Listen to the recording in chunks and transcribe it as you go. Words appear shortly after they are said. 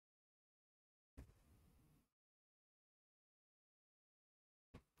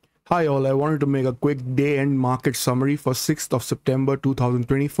Hi all, I wanted to make a quick day-end market summary for 6th of September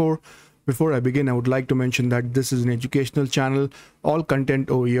 2024. Before I begin, I would like to mention that this is an educational channel. All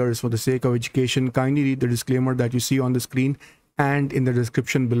content over here is for the sake of education. Kindly read the disclaimer that you see on the screen and in the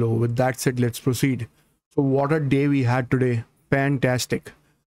description below. With that said, let's proceed. So what a day we had today. Fantastic.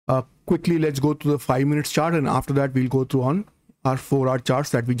 Quickly, let's go to the 5 minutes chart, and after that we'll go through on our 4-hour charts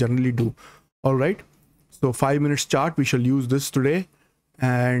that we generally do. All right. So 5 minutes chart, we shall use this today.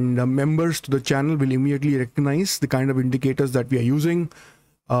 And members to the channel will immediately recognize the kind of indicators that we are using.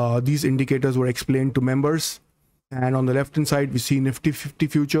 These indicators were explained to members, and on the left hand side we see Nifty 50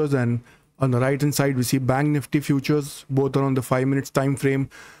 futures, and on the right hand side we see Bank Nifty futures. Both are on the 5 minutes time frame.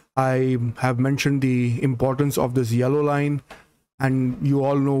 I have mentioned the importance of this yellow line, and you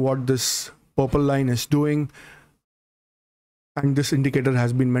all know what this purple line is doing, and this indicator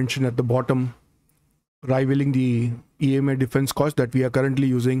has been mentioned at the bottom, rivaling the EMA defense cost that we are currently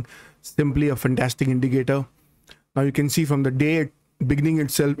using. Simply a fantastic indicator. Now you can see from the day beginning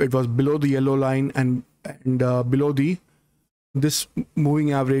itself, it was below the yellow line and below this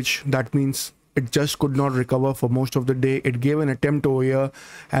moving average. That means it just could not recover for most of the day. It gave an attempt over here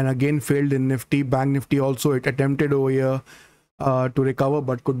and again failed in Nifty. Bank Nifty also, it attempted over here to recover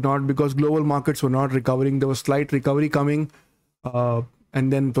but could not, because global markets were not recovering. There was slight recovery coming,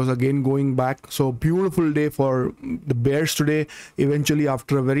 and then it was again going back. So beautiful day for the bears today. Eventually,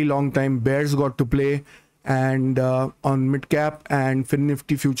 after a very long time, bears got to play, and on mid cap and Fin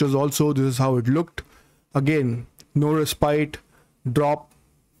Nifty futures also, this is how it looked. Again, no respite, drop,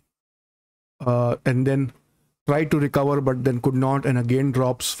 and then tried to recover but then could not, and again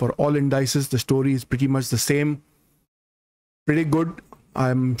drops. For all indices, the story is pretty much the same. Pretty good.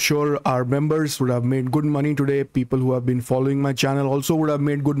 I'm sure our members would have made good money today. People who have been following my channel also would have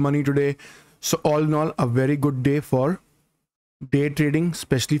made good money today. So all in all, a very good day for day trading,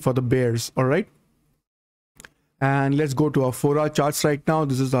 especially for the bears. All right. And let's go to our 4-hour charts right now.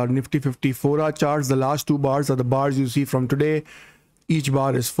 This is our Nifty 50 4-hour charts. The last two bars are the bars you see from today. Each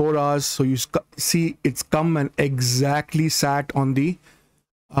bar is 4 hours. So you see it's come and exactly sat on the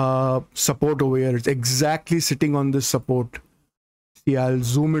support over here. It's exactly sitting on this support. See, I'll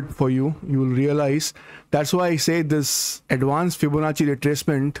zoom it for you. You will realize that's why I say this advanced Fibonacci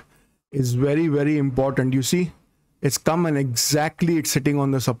retracement is very, very important. You see, it's come and exactly it's sitting on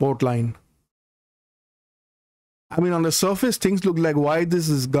the support line. I mean, on the surface, things look like, why does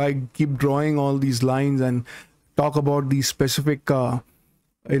this guy keep drawing all these lines and talk about these specific, numbers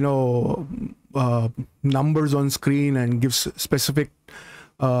on screen and gives specific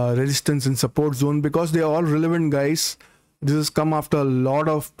resistance and support zone? Because they are all relevant, guys. This has come after a lot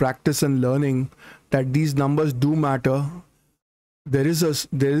of practice and learning that these numbers do matter. There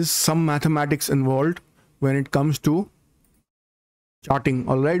is some mathematics involved when it comes to charting.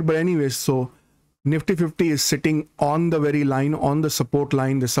 All right, but anyways, so Nifty 50 is sitting on the very line, on the support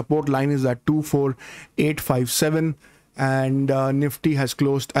line. The support line is at 24857, and Nifty has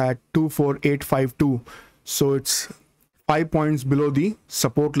closed at 24852. So it's 5 points below the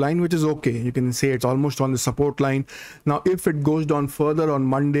support line, which is okay. You can say it's almost on the support line. Now, if it goes down further on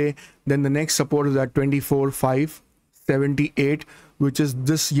Monday, then the next support is at 24578, which is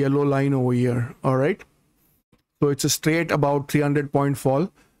this yellow line over here. All right. So it's a straight about 300 point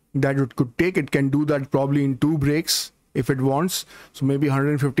fall that it could take. It can do that probably in 2 breaks if it wants. So maybe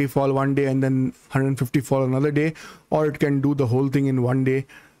 150 fall one day and then 150 fall another day, or it can do the whole thing in one day.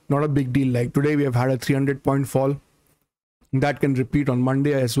 Not a big deal. Like today, we have had a 300 point fall. That can repeat on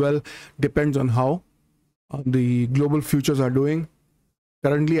Monday as well. Depends on how the global futures are doing.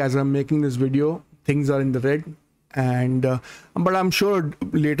 Currently, as I'm making this video, things are in the red, and but I'm sure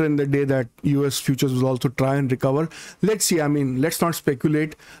later in the day that US futures will also try and recover. Let's see. I mean, let's not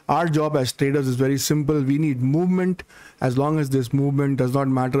speculate. Our job as traders is very simple. We need movement. As long as this movement does not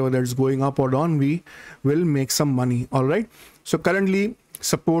matter whether it's going up or down, we will make some money. All right. So currently,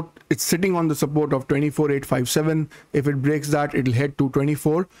 support, it's sitting on the support of 24857. If it breaks that, it'll head to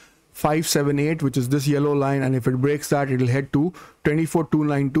 24578, which is this yellow line, and if it breaks that, it'll head to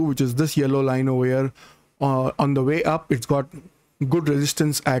 24292, which is this yellow line over here. On the way up, it's got good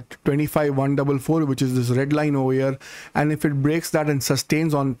resistance at 25144, which is this red line over here, and if it breaks that and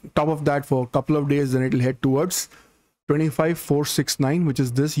sustains on top of that for a couple of days, then it'll head towards 25469, which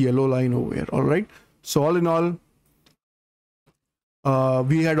is this yellow line over here. All right. So all in all,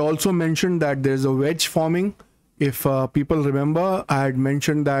 we had also mentioned that there's a wedge forming. If people remember, I had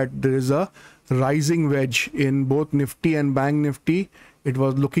mentioned that there is a rising wedge in both Nifty and Bank Nifty. It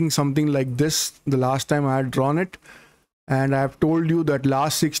was looking something like this the last time I had drawn it, and I have told you that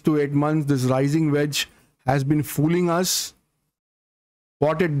last 6 to 8 months this rising wedge has been fooling us.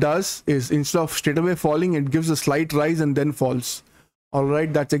 what it does is instead of straight away falling, it gives a slight rise and then falls. All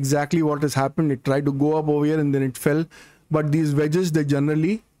right, that's exactly what has happened. It tried to go up over here and then it fell, but these wedges, they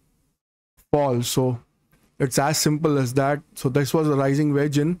generally fall. So it's as simple as that. So this was a rising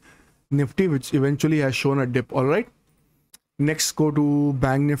wedge in Nifty, which eventually has shown a dip. All right, next go to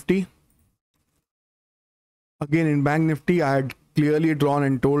Bank Nifty. Again, in Bank Nifty, I had clearly drawn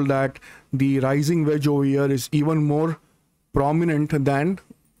and told that the rising wedge over here is even more prominent than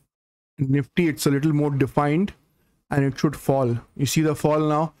Nifty. It's a little more defined and it should fall. You see the fall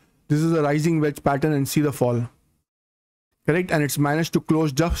now. This is a rising wedge pattern and see the fall. Correct? And it's managed to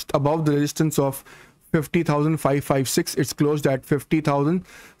close just above the resistance of 50,556. It's closed at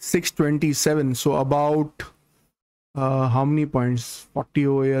 50,627. So about how many points? 40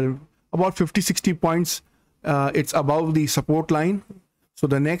 over here. About 50-60 points. It's above the support line. So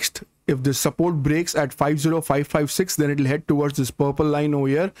the next, if the support breaks at 50,556, then it'll head towards this purple line over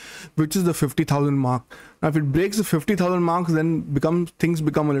here, which is the 50,000 mark. Now if it breaks the 50,000 marks, then things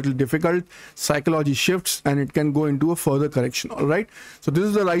become a little difficult. Psychology shifts and it can go into a further correction. All right, so this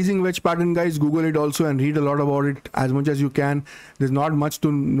is the rising wedge pattern, guys. Google it also and read a lot about it as much as you can. There's not much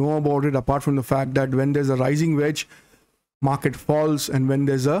to know about it apart from the fact that when there's a rising wedge, market falls, and when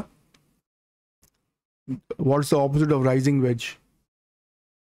there's a, what's the opposite of rising wedge?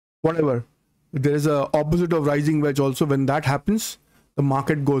 Whatever, there is a opposite of rising wedge also. When that happens, the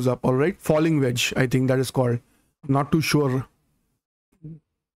market goes up. All right, falling wedge, I think that is called. I'm not too sure.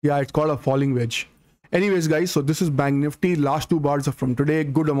 Yeah, it's called a falling wedge. Anyways, guys, so this is Bank Nifty. Last two bars are from today.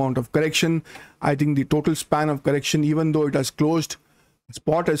 Good amount of correction. I think the total span of correction, even though it has closed,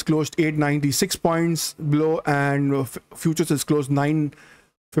 spot has closed 896 points below and futures has closed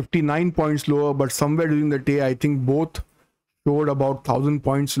 959 points lower, but somewhere during the day, I think both showed about 1,000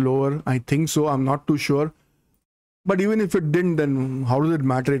 points lower. I think so. I'm not too sure. But even if it didn't, then how does it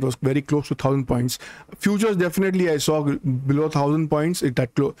matter? It was very close to 1,000 points. Futures, definitely I saw below 1,000 points. It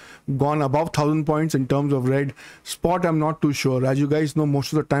had gone above 1,000 points in terms of red. Spot, I'm not too sure. As you guys know,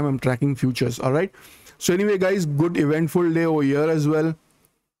 most of the time I'm tracking futures. All right. So anyway, guys, good eventful day over here as well.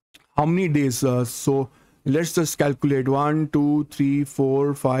 How many days? So let's just calculate. 1, 2, 3,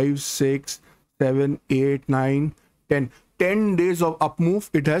 4, 5, 6, 7, 8, 9, 10. 10 days of up move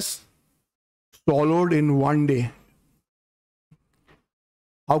it has swallowed in one day.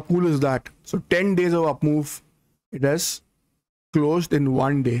 How cool is that? So 10 days of up move it has closed in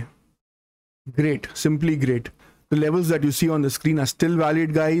one day. Great, simply great. The levels that you see on the screen are still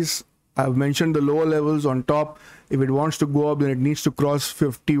valid, guys. I've mentioned the lower levels on top. If it wants to go up, then it needs to cross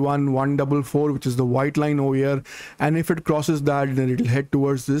 51,144, which is the white line over here. And if it crosses that, then it'll head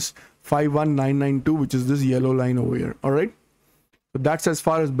towards this 51,992, which is this yellow line over here. All right. So that's as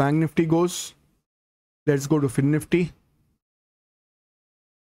far as Bank Nifty goes. Let's go to Fin Nifty.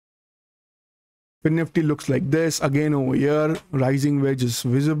 Fin Nifty looks like this. Again over here, rising wedge is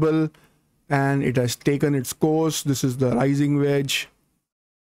visible and it has taken its course. This is the rising wedge.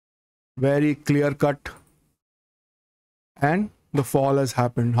 Very clear cut. And the fall has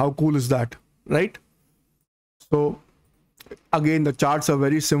happened. How cool is that, right? So again, the charts are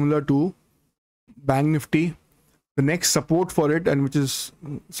very similar to Bank Nifty. The next support for it, and which is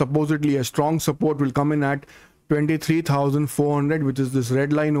supposedly a strong support, will come in at 23,400, which is this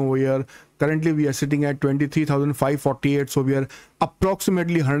red line over here. Currently we are sitting at 23,548, so we are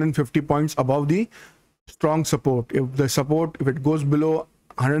approximately 150 points above the strong support. If it goes below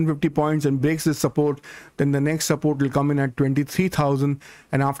 150 points and breaks this support, then the next support will come in at 23,000,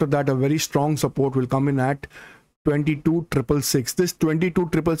 and after that a very strong support will come in at 22,666. This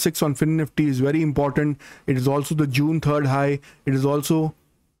 22,666 on Fin Nifty is very important. It is also the June 3rd high. It is also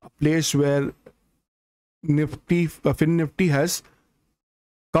a place where Fin Nifty has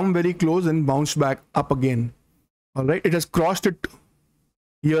come very close and bounced back up again. All right, it has crossed it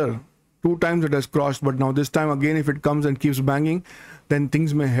here. 2 times it has crossed, but now this time again, if it comes and keeps banging, then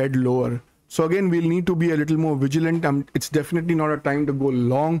things may head lower. So again, we'll need to be a little more vigilant. It's definitely not a time to go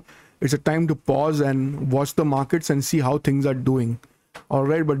long. It's a time to pause and watch the markets and see how things are doing. All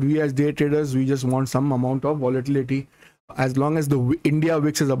right, but we as day traders, we just want some amount of volatility. As long as the India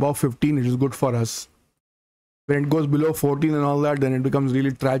VIX is above 15, it is good for us. When it goes below 14 and all that, then it becomes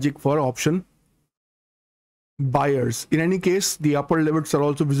really tragic for option buyers. In any case, the upper levels are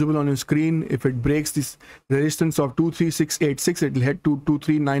also visible on your screen. If it breaks this resistance of 23686, it will head to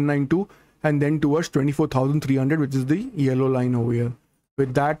 23992 and then towards 24,300, which is the yellow line over here.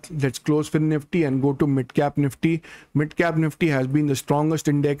 With that, let's close Fin Nifty and go to Mid Cap Nifty. Mid Cap Nifty has been the strongest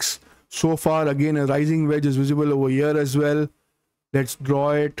index so far. Again, a rising wedge is visible over here as well. Let's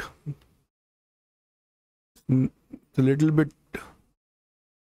draw it. It's a little bit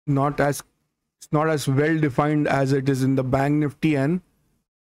not as well defined as it is in the Bank Nifty and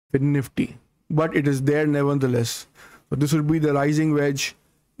Fin Nifty, but it is there nevertheless. So this would be the rising wedge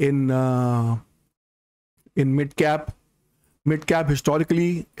in mid cap. Mid cap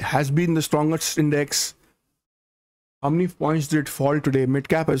historically has been the strongest index. How many points did it fall today? Mid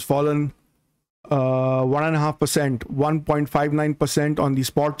cap has fallen 1.5%, 1.59% on the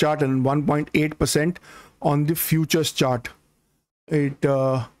spot chart and 1.8% on the futures chart. This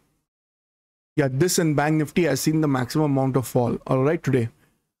and Bank Nifty has seen the maximum amount of fall. All right, today.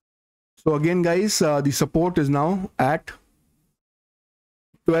 So again, guys, the support is now at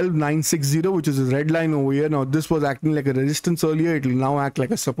 12,960, which is a red line over here. Now this was acting like a resistance earlier. It will now act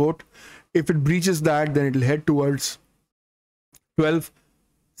like a support. If it breaches that, then it will head towards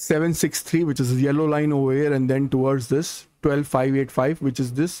 12,763, which is a yellow line over here, and then towards this 12,585, which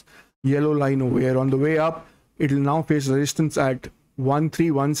is this yellow line over here. On the way up, it will now face resistance at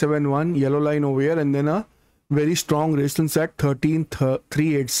 13,171, yellow line over here, and then a very strong resistance at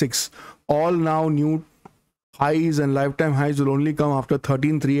 13,386. All now new highs and lifetime highs will only come after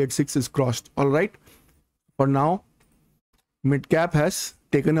 13,386 is crossed. All right. For now, mid cap has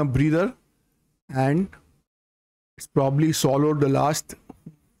taken a breather and it's probably swallowed the last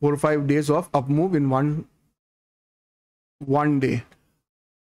 4 or 5 days of up move in one day.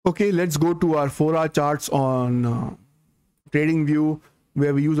 Okay, let's go to our 4-hour charts on TradingView,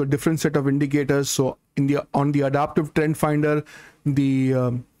 where we use a different set of indicators. So on the adaptive trend finder,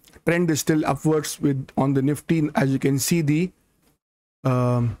 the trend is still upwards on the Nifty. As you can see, the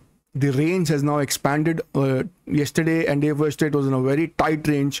range has now expanded. Yesterday and day before yesterday, it was in a very tight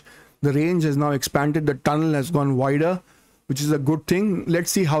range. The range has now expanded. The tunnel has gone wider, which is a good thing.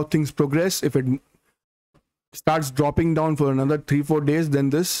 Let's see how things progress. If it starts dropping down for another 3-4 days, then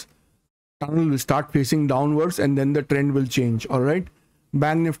this tunnel will start facing downwards and then the trend will change. All right.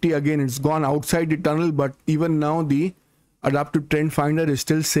 Bank Nifty, again, it's gone outside the tunnel, but even now the adaptive trend finder is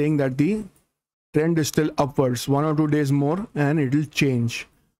still saying that the trend is still upwards. 1 or 2 days more and it will change.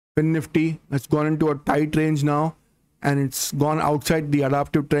 Fin Nifty has gone into a tight range now and it's gone outside the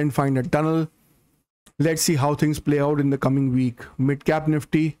adaptive trend finder tunnel. Let's see how things play out in the coming week. Mid cap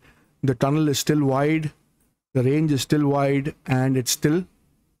Nifty, the tunnel is still wide, the range is still wide, and it's still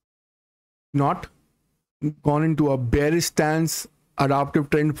not gone into a bearish stance. Adaptive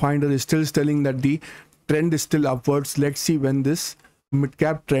trend finder is still telling that the trend is still upwards. Let's see when this mid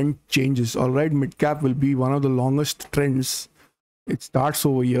cap trend changes. All right, mid cap will be one of the longest trends. It starts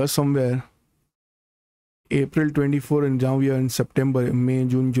over here somewhere, April 24, and now we are in September, May,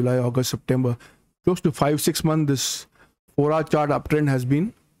 June, July, August, September. Close to 5-6 months, this 4-hour chart uptrend has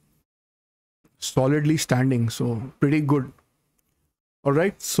been solidly standing. So pretty good. All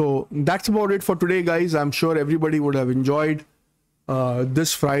right, so that's about it for today, guys. I'm sure everybody would have enjoyed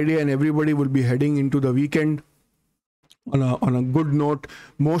this Friday and everybody will be heading into the weekend on a good note.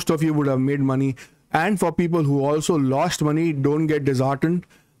 Most of you would have made money, and for people who also lost money, don't get disheartened.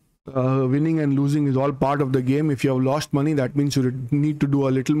 Winning and losing is all part of the game. If you have lost money, that means you need to do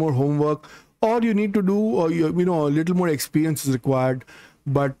a little more homework, or you need to do a little more experience is required.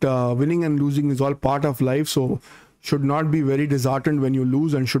 But winning and losing is all part of life, so should not be very disheartened when you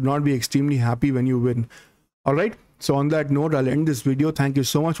lose and should not be extremely happy when you win. All right, so on that note, I'll end this video. Thank you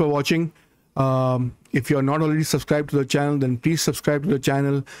so much for watching. If you're not already subscribed to the channel, then please subscribe to the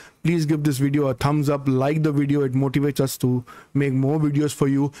channel. Please give this video a thumbs up, like the video. It motivates us to make more videos for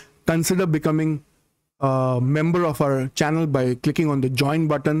you. Consider becoming a member of our channel by clicking on the join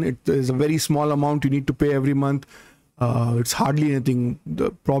button. It is a very small amount you need to pay every month. It's hardly anything.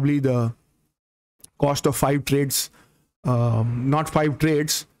 Probably the cost of 5 trades, not 5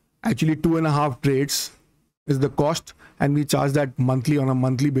 trades, actually 2.5 trades is the cost, and we charge that monthly on a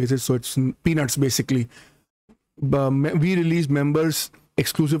monthly basis, so it's peanuts basically. We release members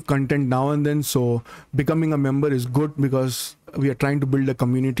exclusive content now and then, so becoming a member is good because we are trying to build a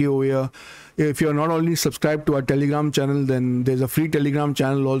community over here. If you're not already subscribed to our Telegram channel, then there's a free Telegram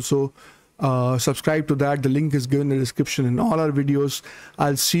channel also. Subscribe to that. The link is given in the description in all our videos.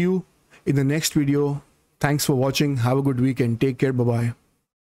 I'll see you in the next video. Thanks for watching. Have a good weekend. Take care. Bye-bye.